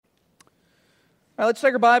All right, let's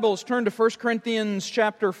take our Bibles, turn to 1 Corinthians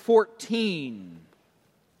chapter 14.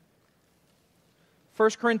 1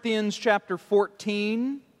 Corinthians chapter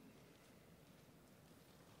 14.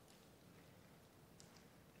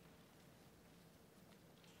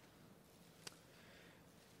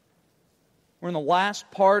 We're in the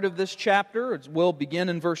last part of this chapter. We'll begin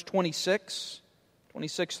in verse 26.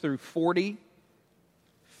 26 through 40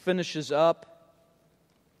 finishes up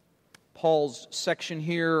Paul's section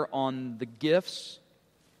here on the gifts.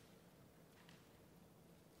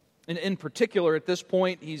 And in particular, at this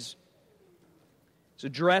point, he's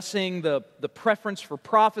addressing the preference for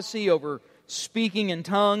prophecy over speaking in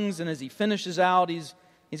tongues. And as he finishes out, he's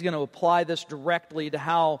going to apply this directly to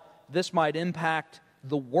how this might impact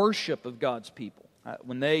the worship of God's people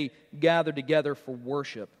when they gather together for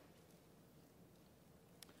worship.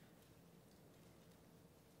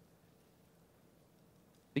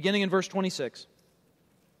 Beginning in verse 26.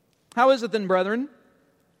 How is it then, brethren?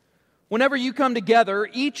 Whenever you come together,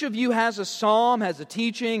 each of you has a psalm, has a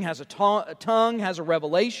teaching, has a tongue, has a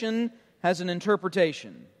revelation, has an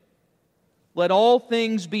interpretation. Let all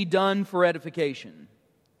things be done for edification.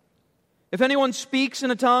 If anyone speaks in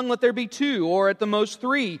a tongue, let there be two, or at the most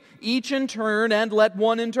three, each in turn, and let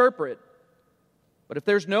one interpret. But if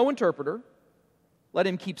there's no interpreter, let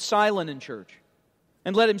him keep silent in church,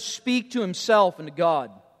 and let him speak to himself and to God.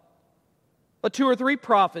 Let two or three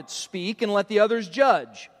prophets speak, and let the others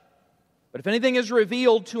judge. But if anything is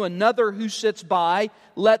revealed to another who sits by,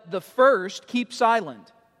 let the first keep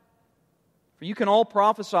silent. For you can all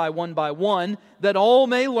prophesy one by one, that all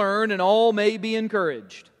may learn and all may be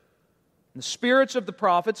encouraged. And the spirits of the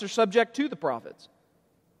prophets are subject to the prophets.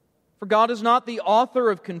 For God is not the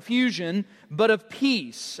author of confusion, but of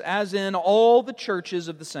peace, as in all the churches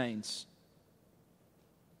of the saints.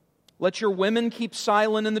 Let your women keep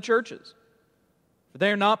silent in the churches, for they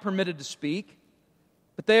are not permitted to speak,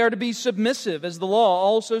 but they are to be submissive, as the law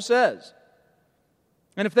also says.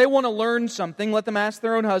 And if they want to learn something, let them ask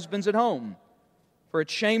their own husbands at home, for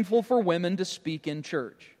it's shameful for women to speak in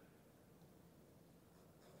church.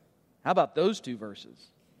 How about those two verses?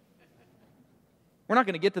 We're not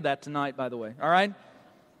going to get to that tonight, by the way, all right?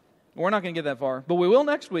 We're not going to get that far, but we will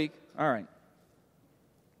next week. All right.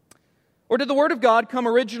 Or did the Word of God come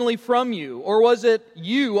originally from you, or was it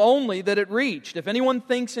you only that it reached? If anyone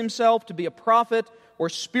thinks himself to be a prophet or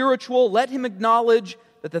spiritual, let him acknowledge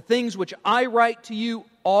that the things which I write to you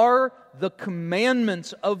are the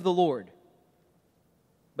commandments of the Lord.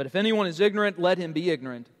 But if anyone is ignorant, let him be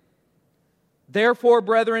ignorant. Therefore,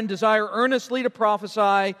 brethren, desire earnestly to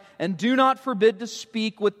prophesy, and do not forbid to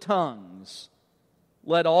speak with tongues.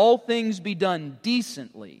 Let all things be done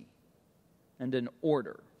decently and in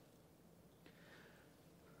order.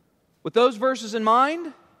 With those verses in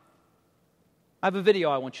mind, I have a video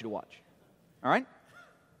I want you to watch. All right?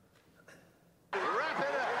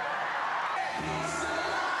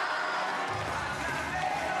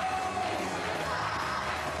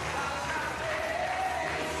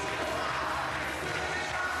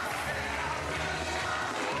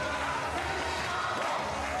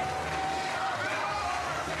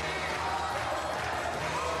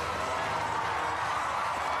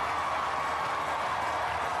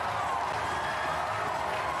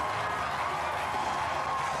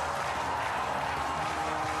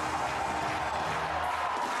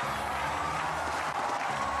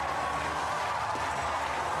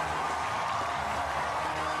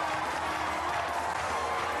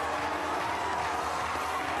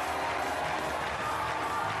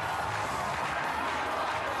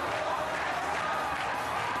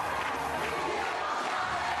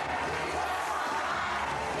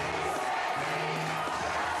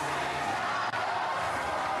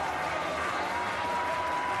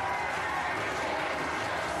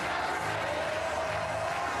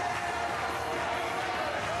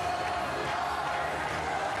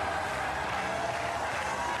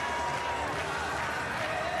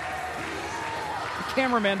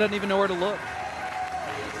 Cameraman doesn't even know where to look.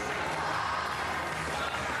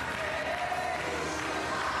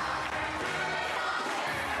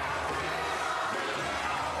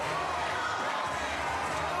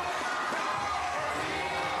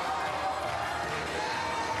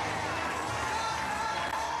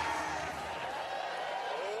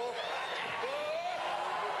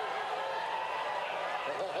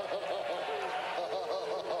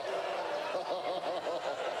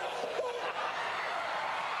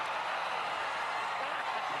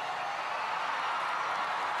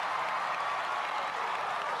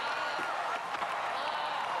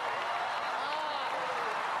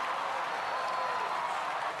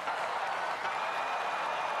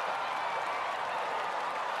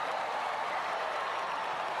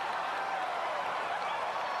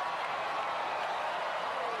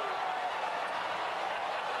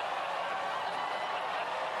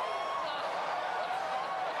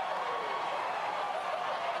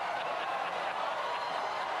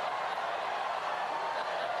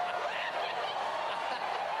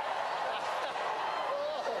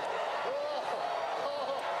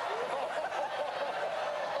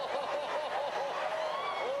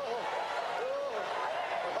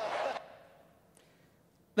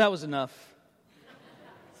 That was enough.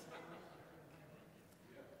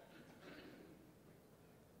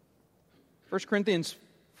 First Corinthians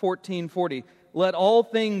 14:40. Let all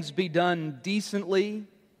things be done decently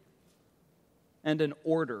and in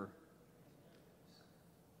order.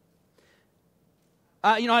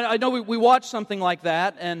 I know we watched something like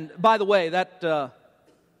that, and by the way, that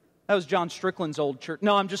was John Strickland's old church.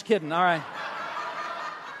 No, I'm just kidding. All right.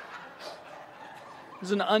 It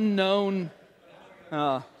was an unknown.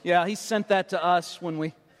 He sent that to us when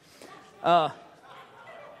we.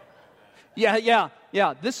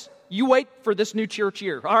 This, you wait for this new church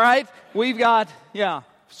year. All right, we've got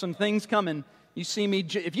some things coming. You see me.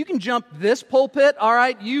 If you can jump this pulpit, all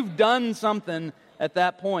right, you've done something at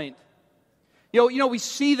that point. We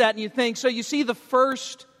see that, and you think so. You see the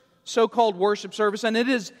first so-called worship service, and it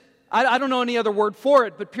is. I don't know any other word for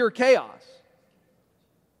it, but pure chaos.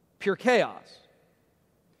 Pure chaos.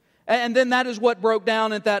 And then that is what broke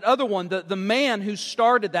down at that other one. The man who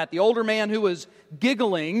started that, the older man who was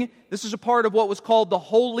giggling, this is a part of what was called the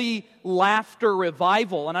Holy Laughter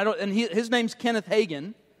Revival. And his name's Kenneth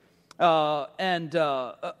Hagin, a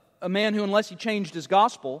man who, unless he changed his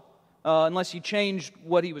gospel, unless he changed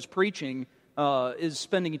what he was preaching, is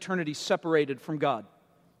spending eternity separated from God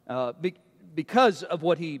because of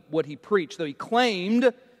what he preached. Though he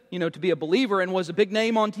claimed to be a believer and was a big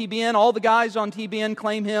name on TBN. All the guys on TBN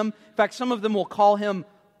claim him. In fact, some of them will call him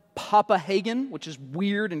Papa Hagin, which is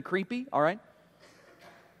weird and creepy, all right?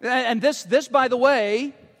 And this by the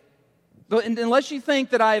way, unless you think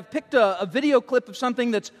that I've picked a video clip of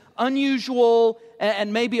something that's unusual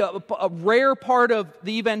and maybe a rare part of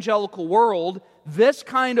the evangelical world, this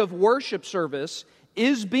kind of worship service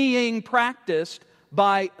is being practiced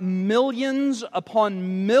by millions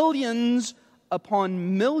upon millions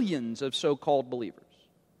of so-called believers.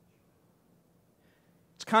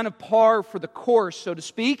 It's kind of par for the course, so to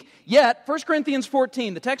speak. Yet, 1 Corinthians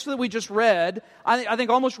 14, the text that we just read, I think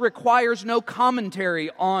almost requires no commentary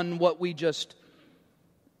on what we just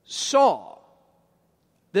saw.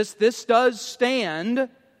 This does stand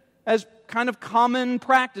as kind of common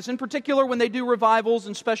practice, in particular when they do revivals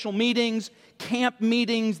and special meetings, camp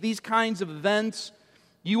meetings, these kinds of events.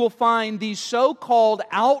 You will find these so-called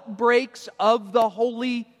outbreaks of the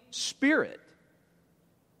Holy Spirit.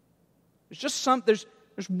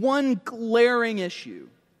 There's one glaring issue.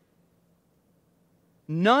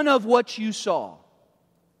 None of what you saw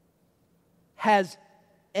has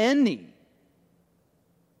any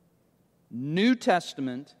New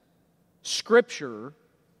Testament scripture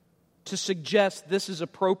to suggest this is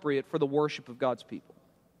appropriate for the worship of God's people.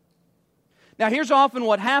 Now, here's often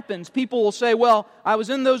what happens. People will say, well, I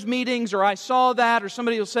was in those meetings, or I saw that, or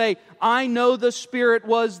somebody will say, I know the Spirit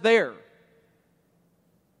was there. It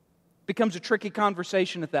becomes a tricky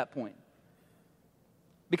conversation at that point.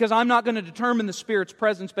 Because I'm not going to determine the Spirit's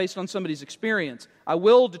presence based on somebody's experience. I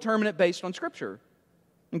will determine it based on Scripture.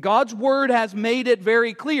 And God's Word has made it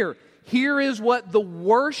very clear. Here is what the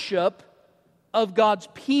worship of God's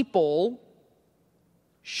people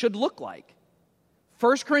should look like.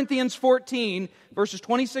 1 Corinthians 14, verses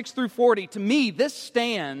 26 through 40, to me, this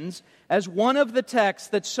stands as one of the texts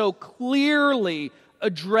that so clearly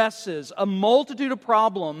addresses a multitude of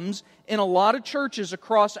problems in a lot of churches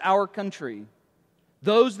across our country.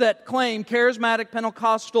 Those that claim charismatic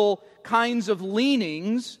Pentecostal kinds of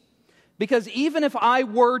leanings, because even if I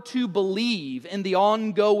were to believe in the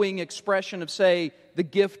ongoing expression of, say, the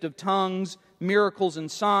gift of tongues, miracles and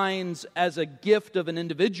signs as a gift of an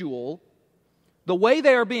individual, the way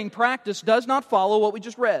they are being practiced does not follow what we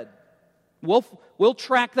just read. We'll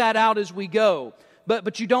track that out as we go.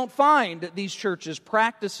 But you don't find these churches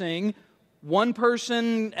practicing one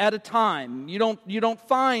person at a time. You don't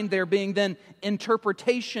find there being then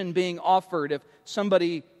interpretation being offered if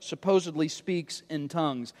somebody supposedly speaks in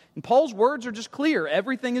tongues. And Paul's words are just clear.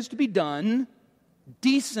 Everything is to be done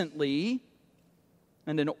decently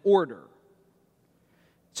and in order.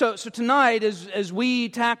 So tonight, as we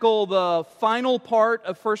tackle the final part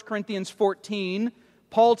of 1 Corinthians 14,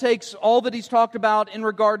 Paul takes all that he's talked about in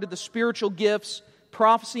regard to the spiritual gifts,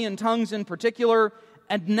 prophecy and tongues in particular,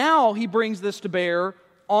 and now he brings this to bear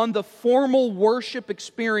on the formal worship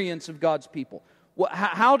experience of God's people.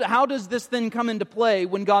 How does this then come into play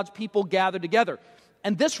when God's people gather together?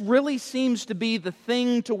 And this really seems to be the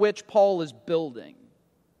thing to which Paul is building.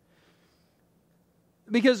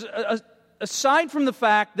 Because aside from the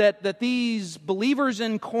fact that these believers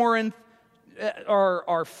in Corinth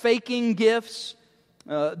are faking gifts,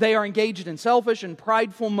 they are engaged in selfish and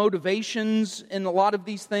prideful motivations in a lot of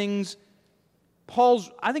these things,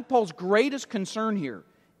 I think Paul's greatest concern here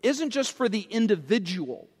isn't just for the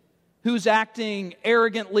individual who's acting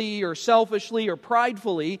arrogantly or selfishly or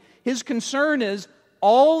pridefully. His concern is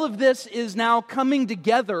all of this is now coming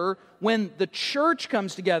together when the church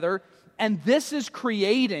comes together, and this is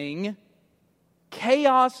creating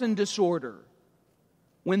chaos and disorder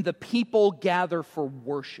when the people gather for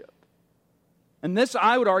worship. And this,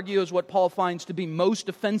 I would argue, is what Paul finds to be most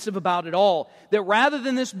offensive about it all. That rather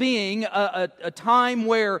than this being a time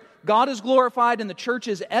where God is glorified and the church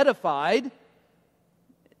is edified,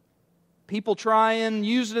 people try and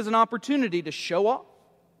use it as an opportunity to show off,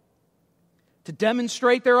 to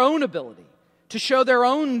demonstrate their own ability, to show their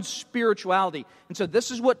own spirituality. And so this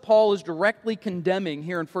is what Paul is directly condemning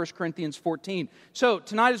here in 1 Corinthians 14. So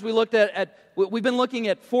tonight, as we looked we've been looking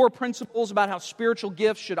at 4 principles about how spiritual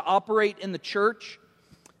gifts should operate in the church,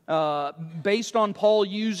 based on Paul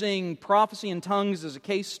using prophecy and tongues as a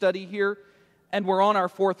case study here. And we're on our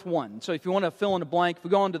 4th one. So if you want to fill in a blank, if we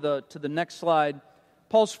go on to the next slide,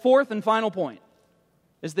 Paul's 4th and final point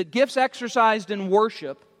is that gifts exercised in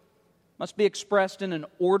worship must be expressed in an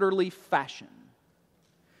orderly fashion.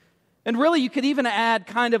 And really, you could even add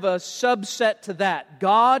kind of a subset to that.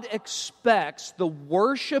 God expects the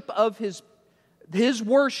worship of His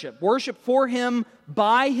worship for Him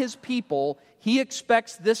by His people. He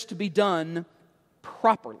expects this to be done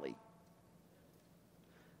properly.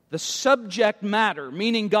 The subject matter,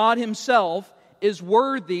 meaning God Himself, is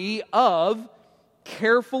worthy of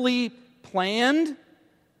carefully planned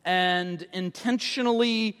and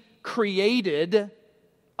intentionally created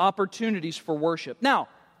opportunities for worship. Now,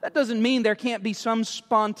 that doesn't mean there can't be some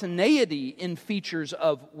spontaneity in features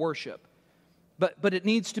of worship. But it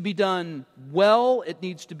needs to be done well, it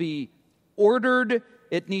needs to be ordered,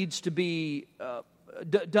 it needs to be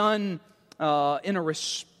done in a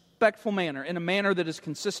respectful manner, in a manner that is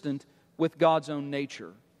consistent with God's own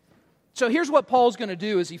nature. So here's what Paul's going to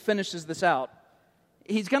do as he finishes this out.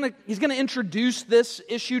 He's going to introduce this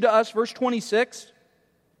issue to us, verse 26.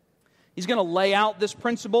 He's going to lay out this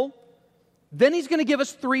principle. Then he's going to give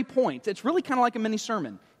us 3 points. It's really kind of like a mini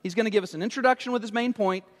sermon. He's going to give us an introduction with his main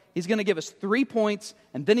point. He's going to give us 3 points,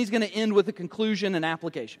 and then he's going to end with a conclusion and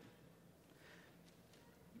application.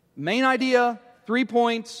 Main idea, 3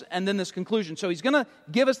 points, and then this conclusion. So he's going to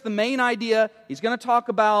give us the main idea. He's going to talk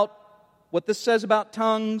about what this says about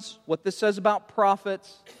tongues, what this says about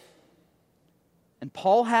prophets. And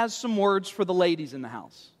Paul has some words for the ladies in the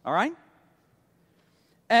house, all right?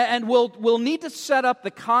 And we'll need to set up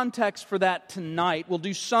the context for that tonight. We'll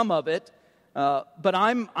do some of it, but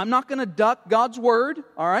I'm not going to duck God's word,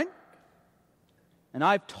 all right? And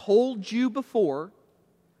I've told you before,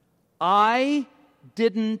 I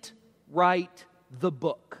didn't write the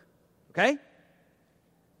book, okay?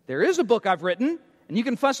 There is a book I've written, and you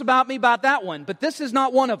can fuss about me about that one, but this is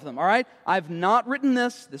not one of them, all right? I've not written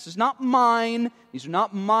this. This is not mine. These are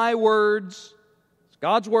not my words. It's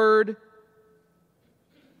God's word.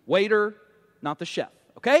 Waiter, not the chef,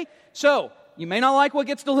 okay? So, you may not like what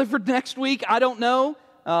gets delivered next week, I don't know,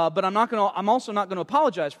 but I'm also not going to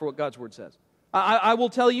apologize for what God's word says. I will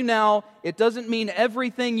tell you now, it doesn't mean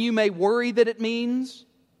everything you may worry that it means,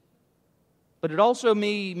 but it also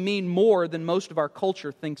may mean more than most of our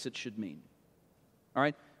culture thinks it should mean. All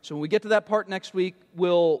right? So when we get to that part next week,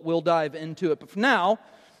 we'll dive into it. But for now,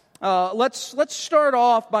 let's start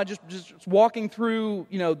off by just walking through,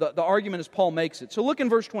 the argument as Paul makes it. So look in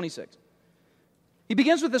verse 26. He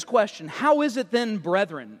begins with this question: how is it then,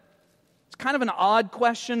 brethren? It's kind of an odd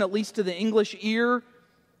question, at least to the English ear,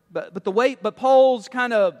 but Paul's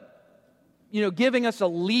kind of, giving us a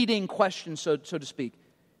leading question, so to speak.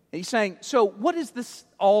 And he's saying, so what is this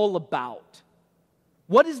all about?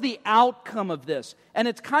 What is the outcome of this? And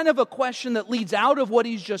it's kind of a question that leads out of what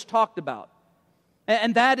he's just talked about.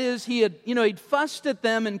 And that is, he'd fussed at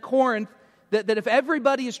them in Corinth that if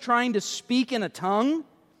everybody is trying to speak in a tongue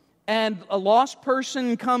and a lost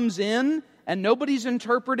person comes in and nobody's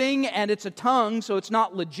interpreting and it's a tongue, so it's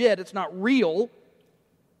not legit, it's not real,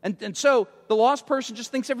 and so the lost person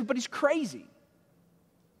just thinks everybody's crazy.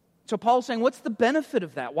 So Paul's saying, what's the benefit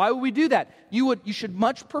of that? Why would we do that? You should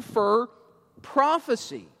much prefer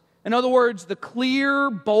prophecy. In other words, the clear,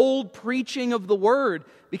 bold preaching of the word,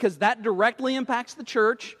 because that directly impacts the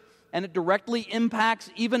church and it directly impacts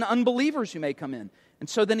even unbelievers who may come in. And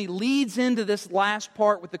so then he leads into this last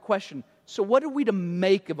part with the question, so what are we to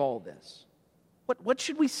make of all this? What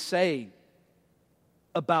should we say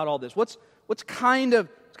about all this? What's kind of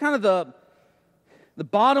the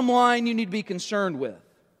bottom line you need to be concerned with?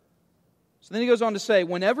 So then he goes on to say,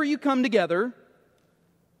 whenever you come together,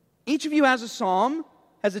 each of you has a psalm,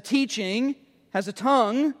 has a teaching, has a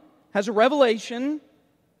tongue, has a revelation,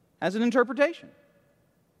 has an interpretation.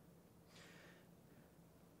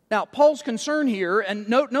 Now, Paul's concern here, and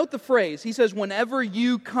note the phrase, he says, whenever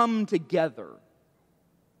you come together.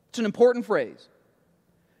 It's an important phrase.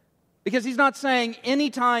 Because he's not saying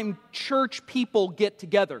anytime church people get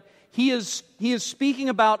together. He is speaking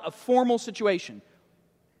about a formal situation.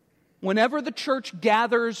 Whenever the church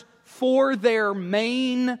gathers for their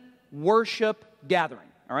main worship gathering,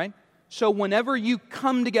 all right? So whenever you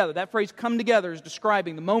come together, that phrase come together is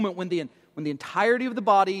describing the moment when the entirety of the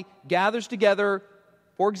body gathers together,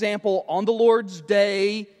 for example, on the Lord's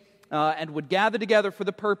Day, and would gather together for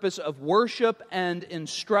the purpose of worship and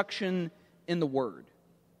instruction in the Word.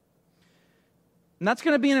 And that's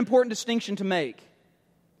going to be an important distinction to make.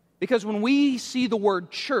 Because when we see the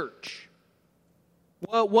word church,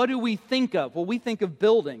 well, what do we think of? Well, we think of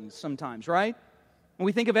buildings sometimes, right? And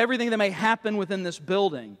we think of everything that may happen within this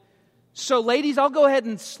building. So, ladies, I'll go ahead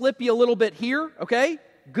and slip you a little bit here, okay?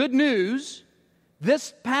 Good news.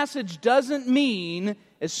 This passage doesn't mean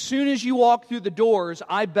as soon as you walk through the doors,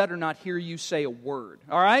 I better not hear you say a word,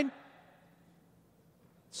 all right?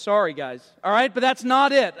 Sorry, guys. All right, but that's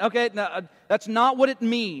not it. Okay, no, that's not what it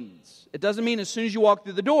means. It doesn't mean as soon as you walk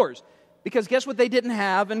through the doors. Because guess what they didn't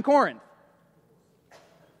have in Corinth?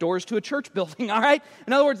 Doors to a church building, all right?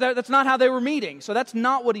 In other words, that's not how they were meeting. So that's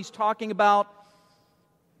not what he's talking about.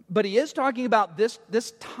 But he is talking about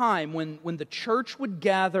this time when the church would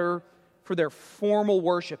gather for their formal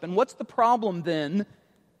worship. And what's the problem then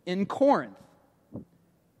in Corinth?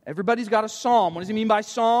 Everybody's got a psalm. What does he mean by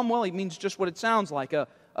psalm? Well, he means just what it sounds like, a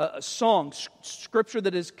song, scripture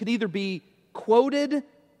that could either be quoted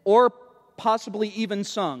or possibly even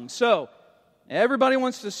sung. So, everybody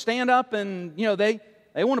wants to stand up and,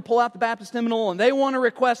 they want to pull out the Baptist hymnal and they want to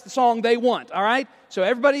request the song they want, all right? So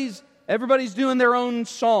everybody's doing their own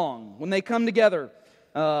song when they come together.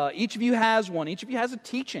 Each of you has one. Each of you has a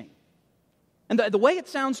teaching. And the way it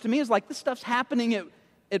sounds to me is like this stuff's happening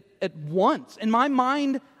at once. In my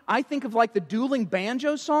mind, I think of like the dueling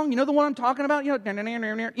banjo song. You know the one I'm talking about? You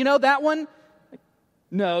know that one?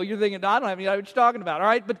 No, you're thinking, no, I don't have any idea what you're talking about, all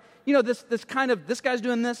right? But, this kind of, this guy's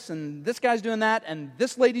doing this, and this guy's doing that, and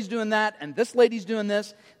this lady's doing that, and this lady's doing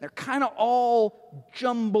this. They're kind of all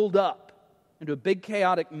jumbled up into a big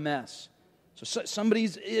chaotic mess. So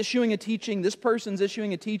somebody's issuing a teaching, this person's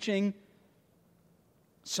issuing a teaching.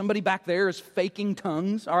 Somebody back there is faking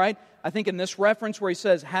tongues, all right? I think in this reference where he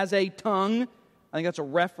says, has a tongue, I think that's a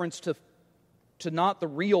reference to not the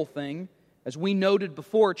real thing. As we noted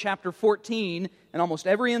before, chapter 14, in almost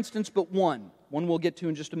every instance but one we'll get to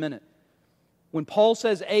in just a minute. When Paul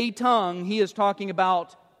says a tongue, he is talking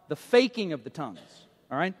about the faking of the tongues,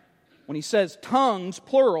 all right? When he says tongues,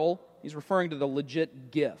 plural, he's referring to the legit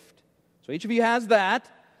gift. So each of you has that.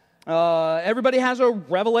 Everybody has a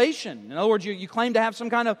revelation. In other words, you claim to have some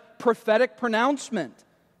kind of prophetic pronouncement.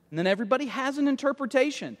 And then everybody has an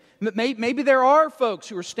interpretation. Maybe there are folks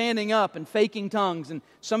who are standing up and faking tongues, and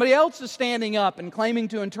somebody else is standing up and claiming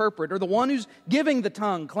to interpret, or the one who's giving the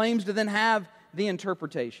tongue claims to then have the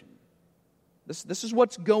interpretation. This is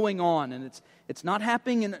what's going on, and it's not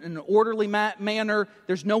happening in an orderly manner.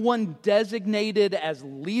 There's no one designated as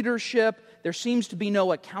leadership. There seems to be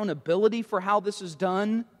no accountability for how this is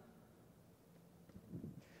done.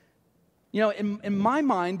 In my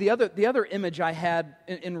mind, the other image I had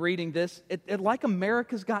in reading this, it like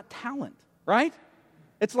America's Got Talent, right?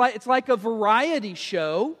 It's like a variety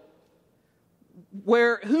show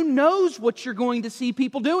where who knows what you're going to see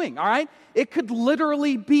people doing, all right? It could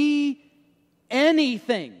literally be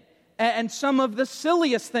anything, and some of the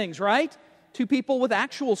silliest things, right? To people with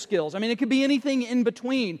actual skills. I mean, it could be anything in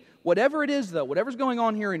between. Whatever it is, though, whatever's going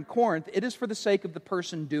on here in Corinth, it is for the sake of the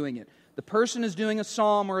person doing it. The person is doing a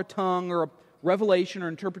psalm or a tongue or a revelation or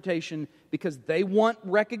interpretation because they want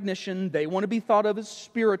recognition. They want to be thought of as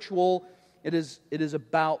spiritual. It is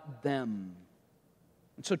about them.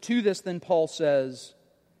 And so to this, then, Paul says,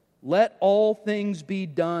 let all things be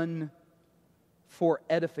done for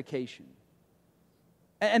edification.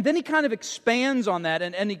 And then he kind of expands on that,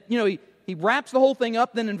 and he wraps the whole thing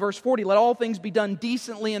up then in verse 40, let all things be done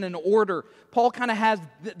decently and in order. Paul kind of has,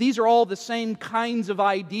 these are all the same kinds of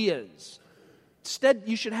ideas. Instead,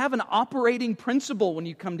 you should have an operating principle when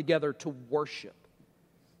you come together to worship.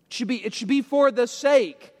 It should be for the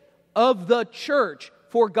sake of the church,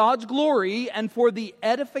 for God's glory, and for the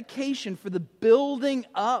edification, for the building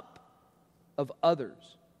up of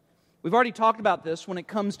others. We've already talked about this when it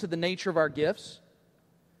comes to the nature of our gifts.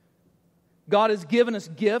 God has given us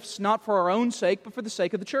gifts not for our own sake, but for the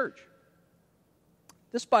sake of the church.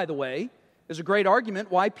 This, by the way, is a great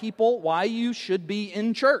argument why you should be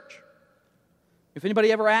in church. If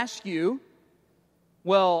anybody ever asks you,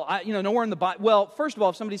 nowhere in the Bible. Well, first of all,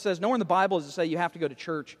 if somebody says nowhere in the Bible does it say you have to go to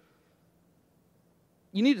church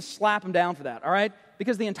you need to slap them down for that, all right?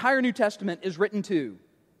 Because the entire New Testament is written to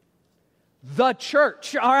the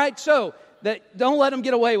church, all right? So don't let them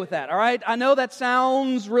get away with that, all right? I know that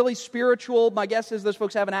sounds really spiritual. My guess is those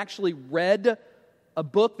folks haven't actually read a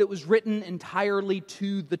book that was written entirely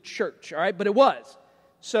to the church, all right? But it was.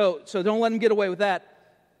 So don't let them get away with that.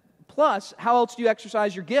 Plus, how else do you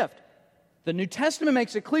exercise your gift? The New Testament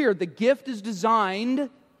makes it clear the gift is designed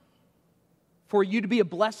for you to be a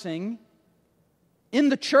blessing in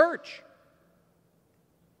the church.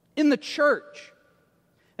 In the church.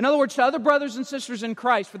 In other words, to other brothers and sisters in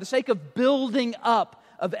Christ, for the sake of building up,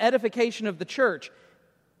 of edification of the church.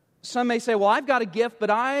 Some may say, well, I've got a gift, but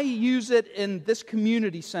I use it in this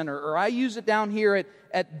community center, or I use it down here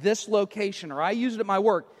at this location, or I use it at my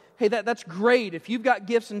work. Hey, that's great if you've got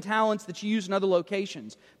gifts and talents that you use in other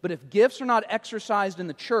locations. But if gifts are not exercised in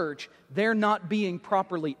the church, they're not being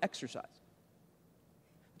properly exercised.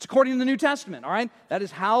 It's according to the New Testament, all right? That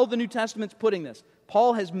is how the New Testament's putting this.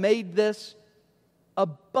 Paul has made this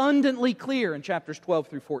abundantly clear in chapters 12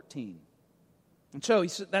 through 14. And so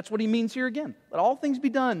that's what he means here again. Let all things be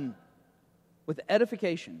done with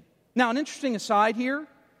edification. Now, an interesting aside here.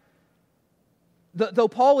 Though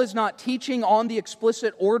Paul is not teaching on the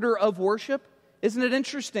explicit order of worship, isn't it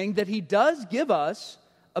interesting that he does give us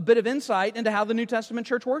a bit of insight into how the New Testament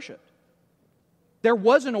church worshiped? There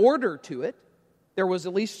was an order to it. There was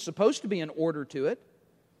at least supposed to be an order to it.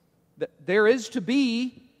 There is to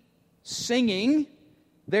be singing.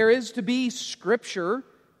 There is to be Scripture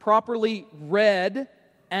properly read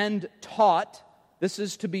and taught. This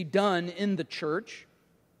is to be done in the church.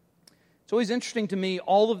 It's always interesting to me,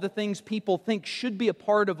 all of the things people think should be a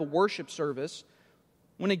part of a worship service,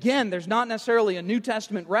 when again, there's not necessarily a New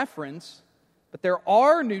Testament reference, but there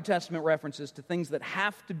are New Testament references to things that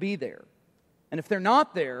have to be there. And if they're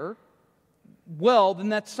not there, well, then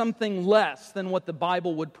that's something less than what the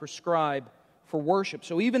Bible would prescribe for worship.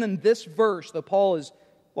 So even in this verse, though Paul is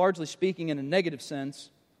largely speaking in a negative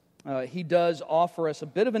sense, he does offer us a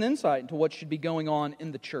bit of an insight into what should be going on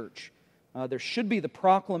in the church. There should be the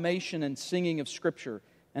proclamation and singing of Scripture,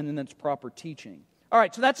 and then its proper teaching. All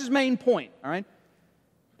right, so that's his main point, all right?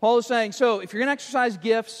 Paul is saying, so if you're going to exercise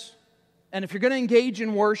gifts, and if you're going to engage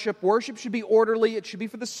in worship, worship should be orderly. It should be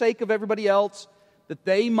for the sake of everybody else, that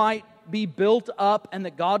they might be built up and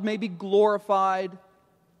that God may be glorified.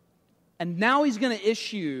 And now he's going to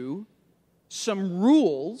issue some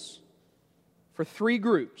rules for three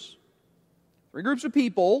groups. Three groups of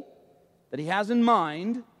people that he has in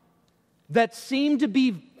mind that seem to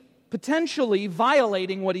be potentially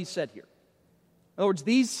violating what he said here. In other words,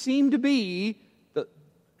 these seem to be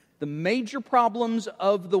the major problems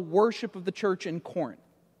of the worship of the church in Corinth.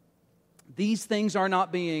 These things are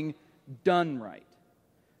not being done right.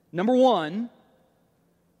 Number one,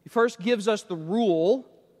 he first gives us the rule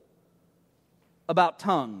about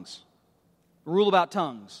tongues. The rule about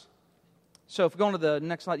tongues. So if we go on to the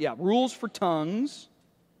next slide, rules for tongues.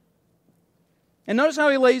 And notice how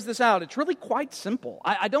he lays this out. It's really quite simple.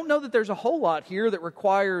 I don't know that there's a whole lot here that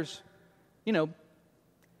requires,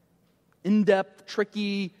 in-depth,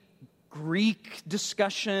 tricky Greek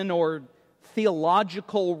discussion or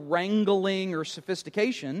theological wrangling or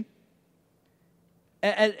sophistication.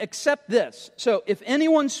 Except this. So, if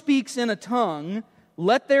anyone speaks in a tongue,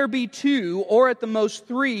 let there be two, or at the most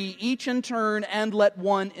three, each in turn, and let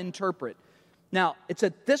one interpret. Now, it's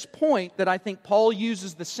at this point that I think Paul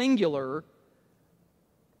uses the singular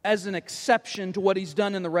as an exception to what he's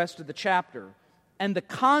done in the rest of the chapter. And the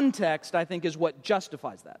context, I think, is what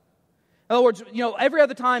justifies that. In other words, every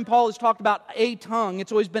other time Paul has talked about a tongue,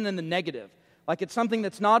 it's always been in the negative. Like it's something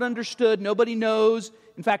that's not understood, nobody knows.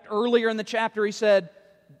 In fact, earlier in the chapter he said,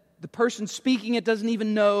 the person speaking it doesn't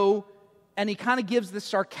even know, and he kind of gives this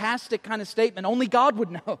sarcastic kind of statement, only God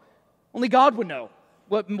would know. Only God would know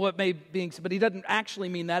what may be being said. But he doesn't actually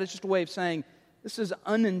mean that. It's just a way of saying, this is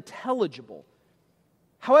unintelligible.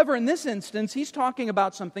 However, in this instance, he's talking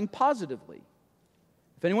about something positively.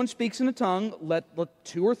 If anyone speaks in a tongue, let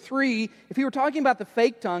two or three. If he were talking about the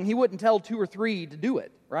fake tongue, he wouldn't tell two or three to do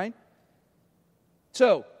it, right?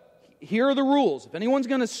 So, here are the rules. If anyone's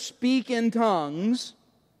going to speak in tongues,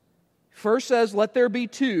 first says, let there be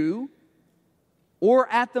two, or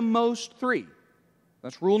at the most three.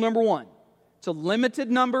 That's rule number one. It's a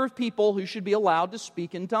limited number of people who should be allowed to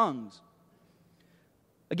speak in tongues.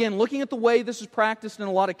 Again, looking at the way this is practiced in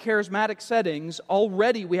a lot of charismatic settings,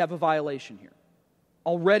 already we have a violation here.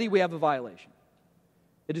 Already we have a violation.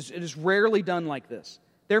 It is rarely done like this.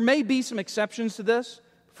 There may be some exceptions to this.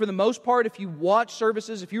 For the most part, if you watch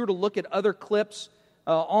services, if you were to look at other clips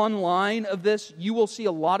online of this, you will see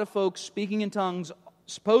a lot of folks speaking in tongues,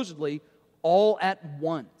 supposedly, all at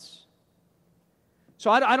once. So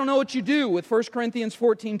I don't know what you do with 1 Corinthians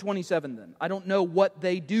 14:27 then. I don't know what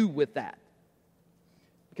they do with that.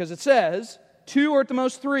 Because it says, 2 or at the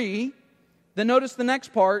most 3, then notice the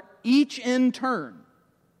next part, each in turn.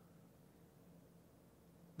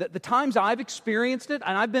 The times I've experienced it,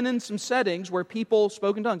 and I've been in some settings where people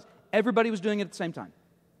spoke in tongues, everybody was doing it at the same time.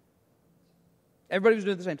 Everybody was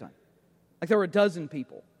doing it at the same time. Like there were a dozen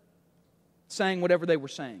people saying whatever they were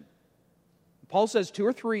saying. Paul says 2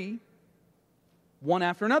 or 3, one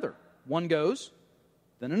after another. One goes,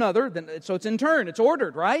 then another, so it's in turn, it's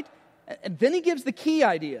ordered, right? And then he gives the key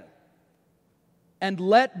idea. And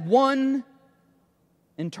let one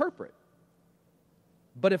interpret.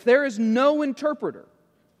 But if there is no interpreter,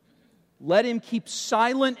 let him keep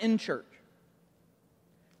silent in church.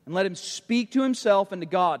 And let him speak to himself and to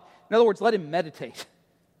God. In other words, let him meditate.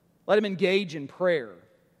 Let him engage in prayer.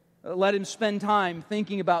 Let him spend time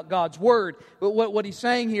thinking about God's Word. But what he's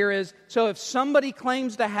saying here is, so if somebody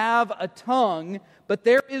claims to have a tongue, but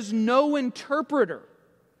there is no interpreter,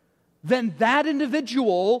 then that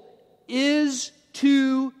individual is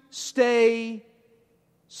to stay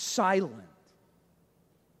silent.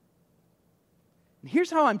 And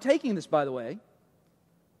here's how I'm taking this, by the way.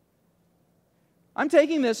 I'm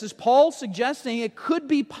taking this as Paul suggesting it could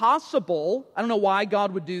be possible. I don't know why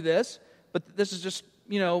God would do this, but this is just,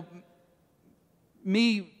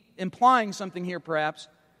 me implying something here perhaps,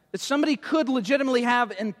 that somebody could legitimately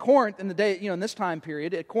have in Corinth, in the day, in this time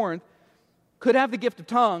period at Corinth, could have the gift of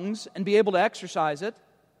tongues and be able to exercise it,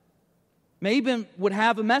 maybe would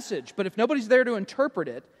have a message, but if nobody's there to interpret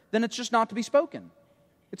it, then it's just not to be spoken.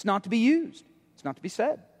 It's not to be used. It's not to be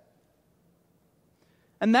said.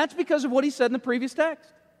 And that's because of what he said in the previous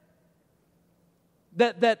text.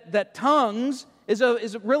 That tongues is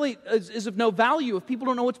of no value if people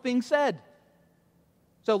don't know what's being said.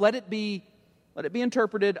 So let it be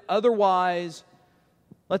interpreted. Otherwise,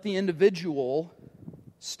 let the individual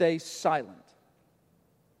stay silent.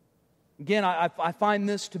 Again, I find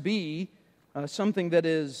this to be something that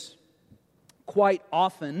is quite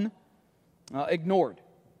often ignored.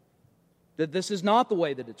 That this is not the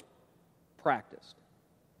way that it's practiced.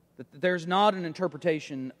 That there's not an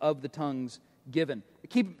interpretation of the tongues given.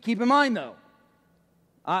 Keep in mind, though,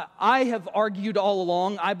 I have argued all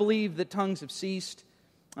along, I believe that tongues have ceased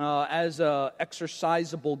as an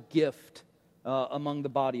exercisable gift among the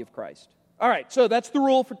body of Christ. All right, so that's the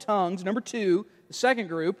rule for tongues. Number 2, the second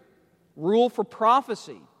group, rule for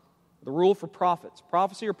prophecy. The rule for prophets.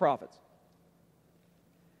 Prophecy or prophets.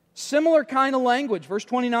 Similar kind of language, verse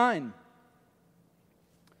 29.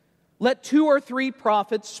 Let 2 or 3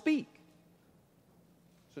 prophets speak.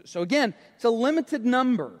 So again, it's a limited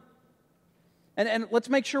number. And let's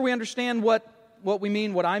make sure we understand what we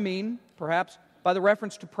mean, what I mean, perhaps, by the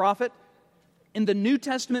reference to prophet. In the New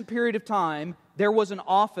Testament period of time, there was an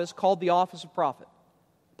office called the office of prophet.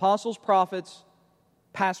 Apostles, prophets,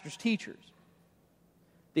 pastors, teachers.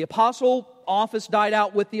 The apostle office died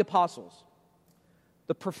out with the apostles.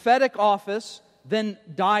 The prophetic office then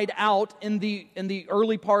died out in the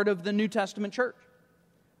early part of the New Testament church,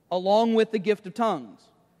 along with the gift of tongues.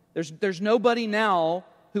 There's nobody now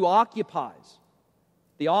who occupies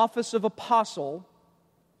the office of apostle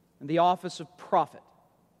and the office of prophet.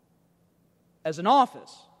 As an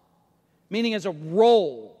office, meaning as a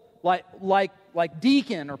role, like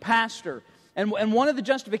deacon or pastor. And one of the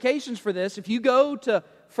justifications for this, if you go to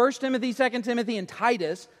 1 Timothy, 2 Timothy, and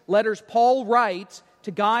Titus, letters Paul writes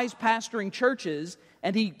to guys pastoring churches,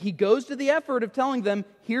 and he goes to the effort of telling them,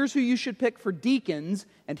 here's who you should pick for deacons,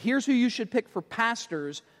 and here's who you should pick for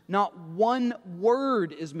pastors. Not one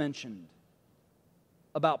word is mentioned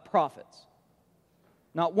about prophets.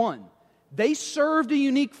 Not one. They served a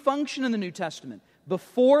unique function in the New Testament.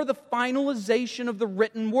 Before the finalization of the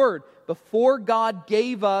written word, before God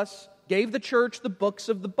gave the church the books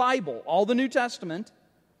of the Bible, all the New Testament,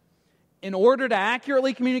 in order to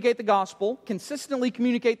accurately communicate the gospel, consistently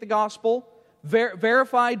communicate the gospel,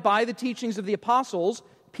 verified by the teachings of the apostles,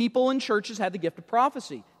 people in churches had the gift of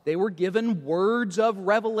prophecy. They were given words of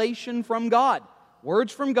revelation from God.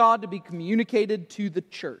 Words from God to be communicated to the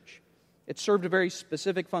church. It served a very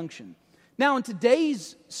specific function. Now, in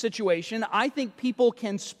today's situation, I think people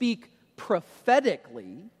can speak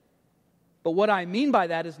prophetically, but what I mean by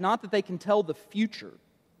that is not that they can tell the future.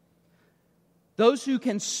 Those who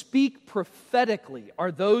can speak prophetically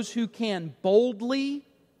are those who can boldly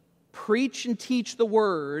preach and teach the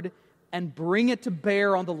word and bring it to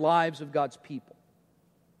bear on the lives of God's people.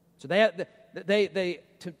 So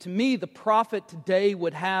to me, the prophet today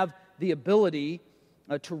would have the ability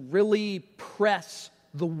to really press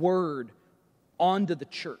the word onto the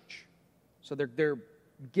church. So they're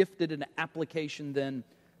gifted in application then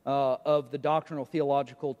of the doctrinal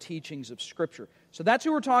theological teachings of Scripture. So that's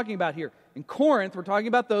who we're talking about here. In Corinth, we're talking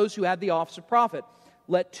about those who had the office of prophet.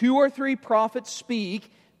 Let 2 or 3 prophets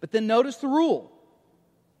speak, but then notice the rule.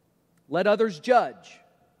 Let others judge.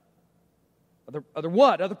 Other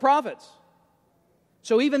what? Other prophets.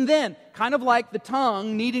 So even then, kind of like the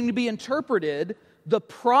tongue needing to be interpreted, the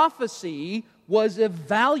prophecy was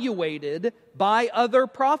evaluated by other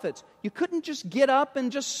prophets. You couldn't just get up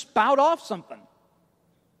and just spout off something.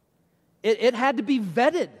 It had to be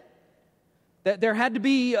vetted. There had to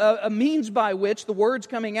be a means by which the words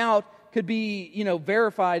coming out could be,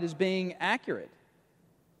 verified as being accurate.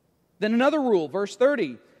 Then another rule, verse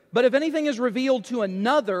 30. But if anything is revealed to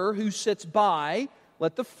another who sits by,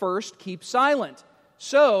 let the first keep silent.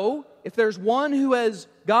 So, if there's one who has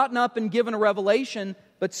gotten up and given a revelation,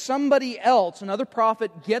 but somebody else, another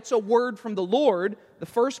prophet, gets a word from the Lord, the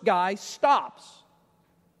first guy stops.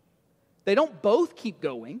 They don't both keep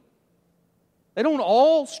going. They don't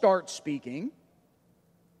all start speaking.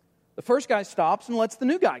 The first guy stops and lets the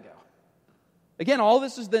new guy go. Again, all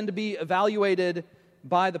this is then to be evaluated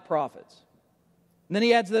by the prophets. And then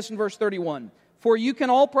he adds this in verse 31. For you can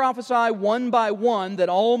all prophesy one by one, that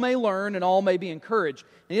all may learn and all may be encouraged.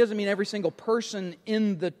 And he doesn't mean every single person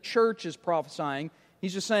in the church is prophesying.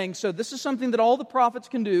 He's just saying, so this is something that all the prophets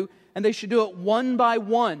can do, and they should do it one by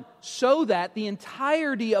one, so that the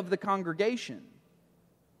entirety of the congregation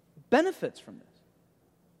benefits from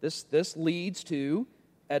this. This leads to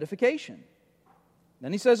edification.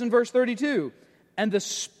 Then he says in verse 32, and the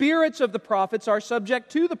spirits of the prophets are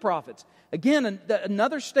subject to the prophets. Again,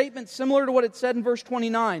 another statement similar to what it said in verse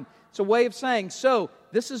 29. It's a way of saying, so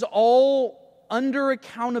this is all under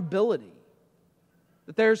accountability.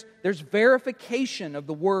 That there's verification of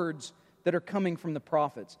the words that are coming from the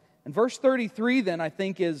prophets. And verse 33 then, I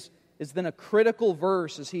think, is then a critical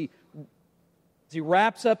verse as he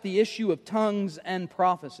wraps up the issue of tongues and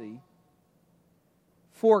prophecy.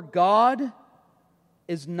 For God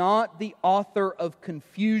is not the author of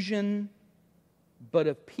confusion, but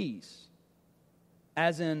of peace,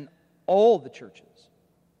 as in all the churches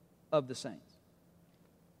of the saints.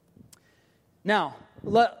 Now,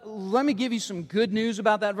 let me give you some good news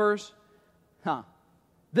about that verse.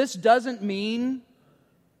 This doesn't mean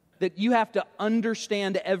that you have to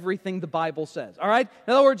understand everything the Bible says, all right?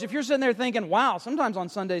 In other words, if you're sitting there thinking, wow, sometimes on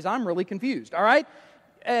Sundays I'm really confused, all right?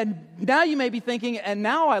 And now you may be thinking, and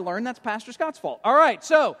now I learned that's Pastor Scott's fault. All right,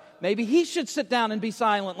 so maybe he should sit down and be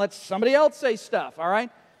silent, let somebody else say stuff, all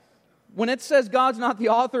right? When it says God's not the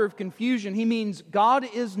author of confusion, he means God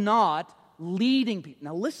is not leading people.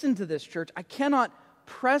 Now listen to this, church. I cannot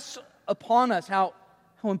press upon us how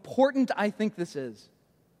important I think this is.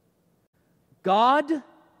 God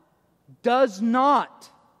does not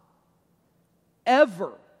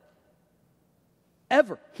ever,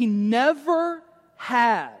 he never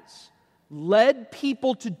has led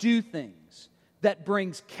people to do things that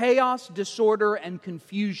brings chaos, disorder, and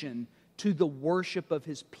confusion to the worship of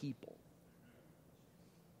his people.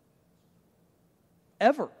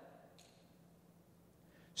 Ever.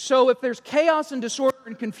 So if there's chaos and disorder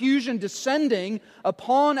and confusion descending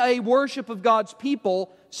upon a worship of God's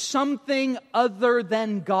people, something other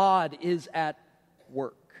than God is at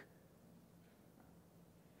work.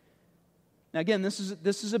 Now again, this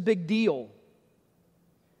is a big deal.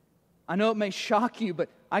 I know it may shock you, but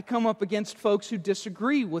I come up against folks who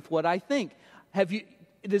disagree with what I think. Have I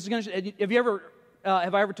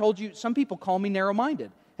ever told you, some people call me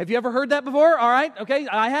narrow-minded. Have you ever heard that before? All right, okay,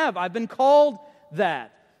 I have. I've been called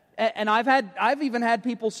that. And I've even had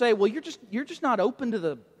people say, well, you're just not open to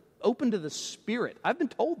the Spirit. I've been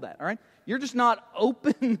told that, all right? You're just not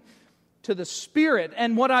open to the Spirit.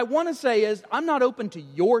 And what I want to say is, I'm not open to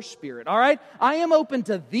your spirit, all right? I am open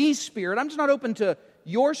to the Spirit. I'm just not open to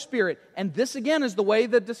your spirit. And this, again, is the way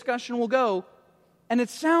the discussion will go. And it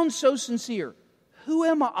sounds so sincere. Who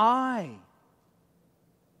am I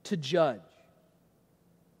to judge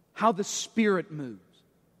how the Spirit moves?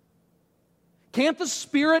 Can't the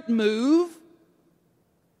Spirit move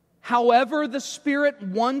however the Spirit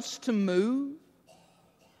wants to move?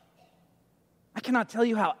 I cannot tell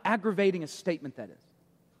you how aggravating a statement that is.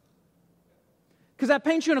 Because that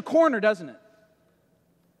paints you in a corner, doesn't it?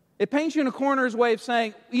 It paints you in a corner as a way of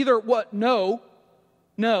saying either what? No.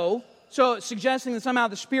 So suggesting that somehow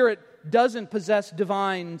the Spirit doesn't possess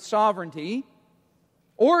divine sovereignty.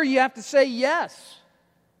 Or you have to say yes.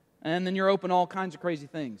 And then you're open to all kinds of crazy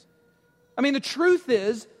things. I mean, the truth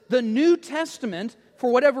is, the New Testament,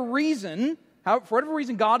 for whatever reason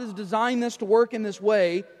God has designed this to work in this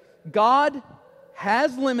way, God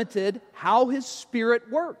has limited how His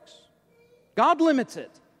Spirit works. God limits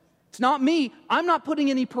it. It's not me. I'm not putting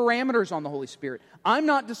any parameters on the Holy Spirit. I'm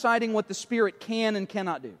not deciding what the Spirit can and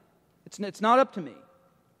cannot do. It's not up to me.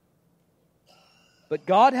 But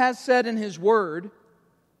God has said in His Word,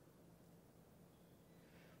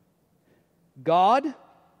 God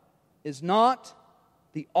is not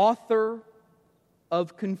the author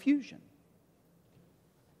of confusion.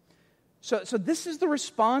 So this is the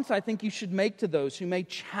response I think you should make to those who may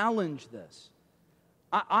challenge this.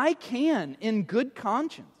 I can, in good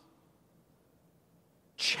conscience,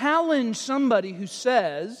 challenge somebody who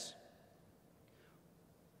says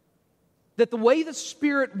that the way the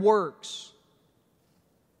Spirit works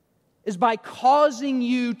is by causing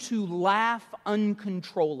you to laugh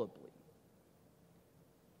uncontrollably.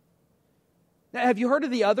 Now, have you heard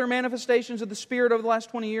of the other manifestations of the Spirit over the last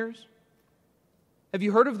 20 years? Have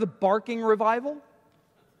you heard of the barking revival?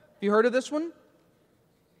 Have you heard of this one?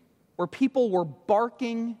 Where people were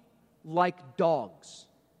barking like dogs.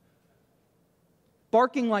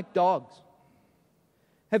 Barking like dogs.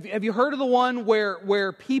 Have you heard of the one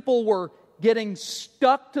where people were getting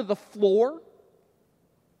stuck to the floor?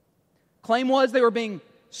 Claim was they were being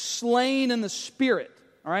slain in the Spirit,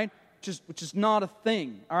 all right? Which is not a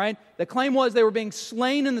thing, all right? The claim was they were being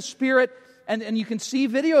slain in the Spirit, and you can see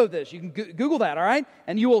video of this. You can Google that, all right?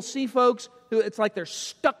 And you will see folks who it's like they're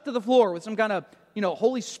stuck to the floor with some kind of,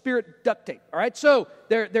 Holy Spirit duct tape, all right? So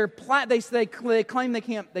they claim they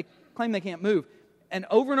can't move. And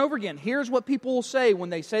over again, here's what people will say when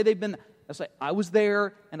they say they'll say, I was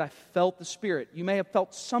there and I felt the Spirit. You may have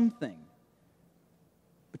felt something,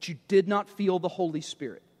 but you did not feel the Holy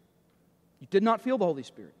Spirit. You did not feel the Holy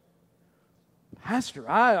Spirit. Pastor,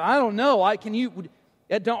 I don't know. Aren't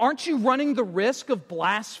you running the risk of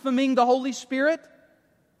blaspheming the Holy Spirit?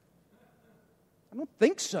 I don't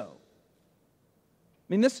think so.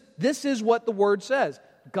 I mean, this is what the Word says.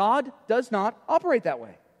 God does not operate that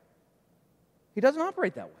way. He doesn't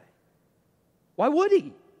operate that way. Why would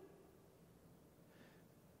He?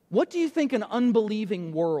 What do you think an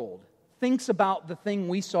unbelieving world thinks about the thing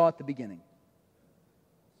we saw at the beginning?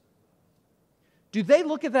 Do they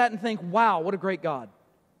look at that and think, wow, what a great God?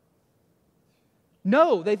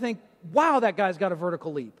 No, they think, wow, that guy's got a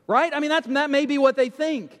vertical leap, right? I mean, that may be what they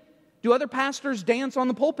think. Do other pastors dance on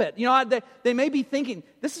the pulpit? They may be thinking,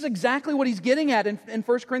 this is exactly what he's getting at in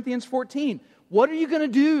 1 Corinthians 14. What are you going to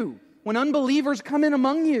do when unbelievers come in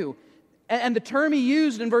among you? And the term he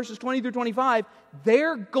used in verses 20 through 25,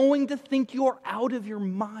 they're going to think you're out of your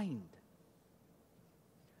mind.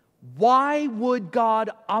 Why would God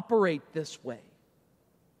operate this way?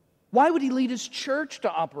 Why would He lead His church to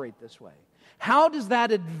operate this way? How does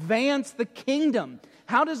that advance the kingdom?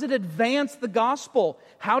 How does it advance the gospel?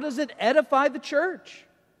 How does it edify the church?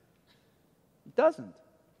 It doesn't.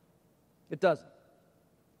 It doesn't.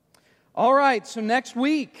 All right, so next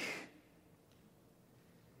week,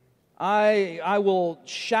 I will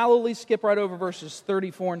shallowly skip right over verses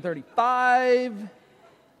 34 and 35.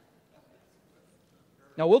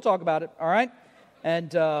 No, we'll talk about it, all right?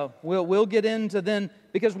 And we'll get into then,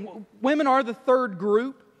 because women are the third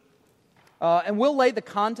group, and we'll lay the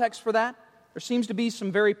context for that. There seems to be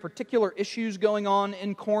some very particular issues going on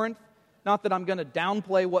in Corinth. Not that I'm going to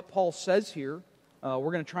downplay what Paul says here.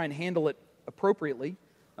 We're going to try and handle it appropriately.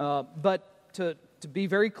 But to be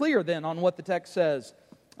very clear then on what the text says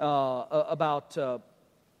about the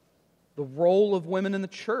role of women in the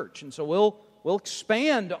church. And so we'll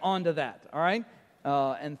expand onto that, all right?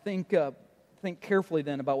 And think carefully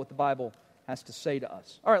then about what the Bible has to say to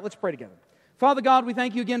us. All right, let's pray together. Father God, we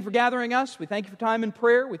thank You again for gathering us. We thank You for time in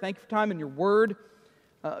prayer. We thank You for time in Your Word.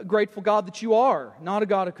 Grateful, God, that You are not a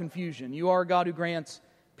God of confusion. You are a God who grants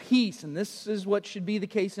peace, and this is what should be the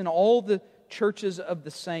case in all the churches of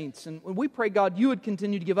the saints. And we pray, God, You would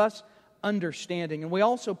continue to give us understanding. And we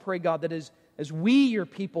also pray, God, that as we, Your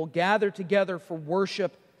people, gather together for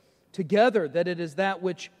worship together, that it is that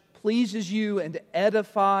which pleases You and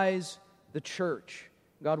edifies the church.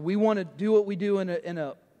 God, we want to do what we do in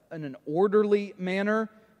an orderly manner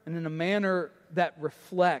and in a manner that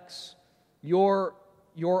reflects Your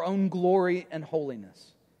own glory and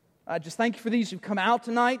holiness. I just thank You for these who've come out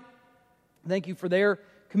tonight. Thank You for their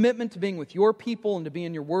commitment to being with Your people and to be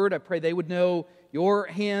in Your Word. I pray they would know Your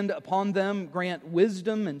hand upon them. Grant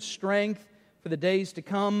wisdom and strength for the days to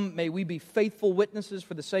come. May we be faithful witnesses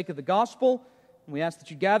for the sake of the gospel. And we ask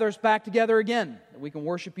that You gather us back together again, that we can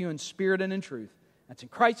worship You in spirit and in truth. That's in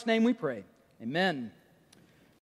Christ's name we pray. Amen.